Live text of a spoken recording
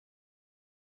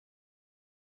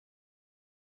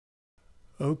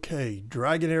Okay,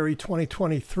 Dragonary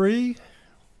 2023,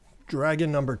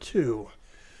 Dragon number 2.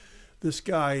 This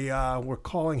guy, we're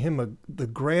calling him the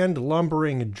Grand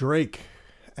Lumbering Drake,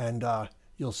 and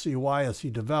you'll see why as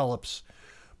he develops.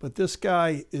 But this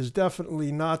guy is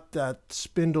definitely not that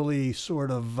spindly sort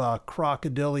of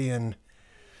crocodilian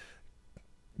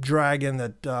dragon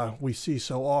that we see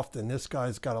so often. This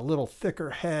guy's got a little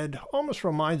thicker head, almost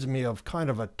reminds me of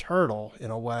kind of a turtle in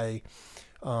a way.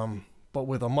 But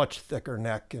with a much thicker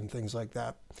neck and things like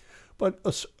that. But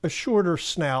a shorter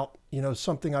snout, you know,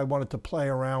 something I wanted to play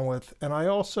around with. And I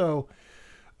also,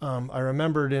 I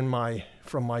remembered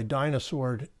from my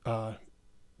dinosaur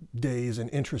days and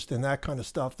interest in that kind of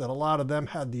stuff, that a lot of them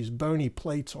had these bony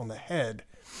plates on the head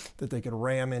that they could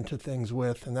ram into things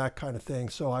with and that kind of thing.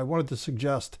 So I wanted to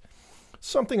suggest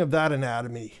something of that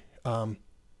anatomy,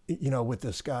 you know, with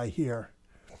this guy here.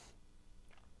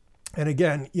 And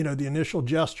again, you know, the initial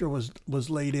gesture was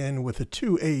laid in with a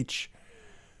 2H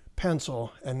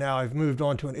pencil, and now I've moved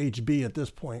on to an HB at this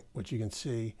point, which you can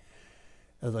see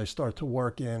as I start to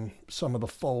work in some of the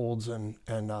folds and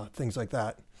things like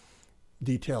that,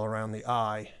 detail around the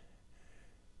eye.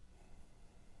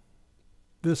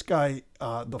 This guy,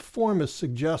 the form is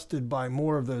suggested by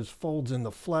more of those folds in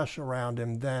the flesh around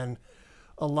him than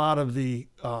a lot of the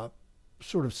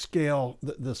sort of scale,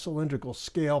 the cylindrical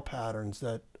scale patterns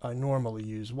that I normally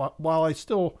use. While I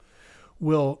still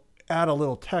will add a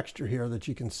little texture here that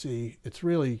you can see, it's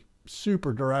really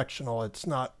super directional. It's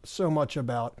not so much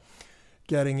about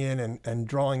getting in and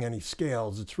drawing any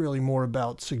scales. It's really more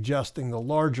about suggesting the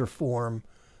larger form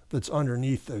that's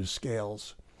underneath those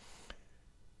scales.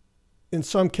 In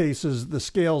some cases, the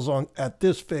scales at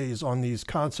this phase on these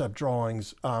concept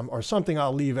drawings are something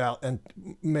I'll leave out and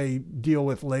may deal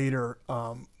with later,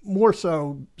 more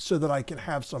so that I can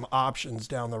have some options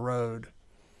down the road.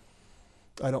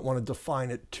 I don't want to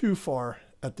define it too far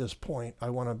at this point. I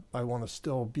want to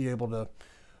still be able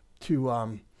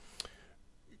to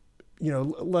you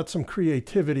know, let some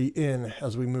creativity in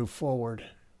as we move forward.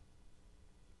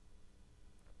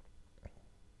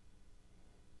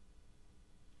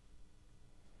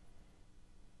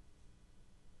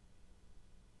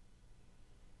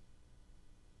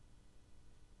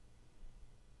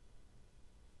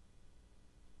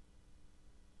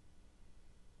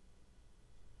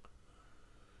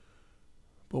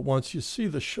 But once you see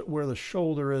where the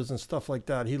shoulder is and stuff like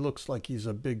that, he looks like he's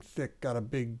a big, thick, got a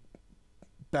big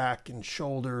back and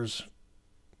shoulders.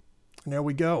 And there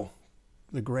we go,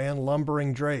 the Grand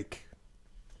Lumbering Drake.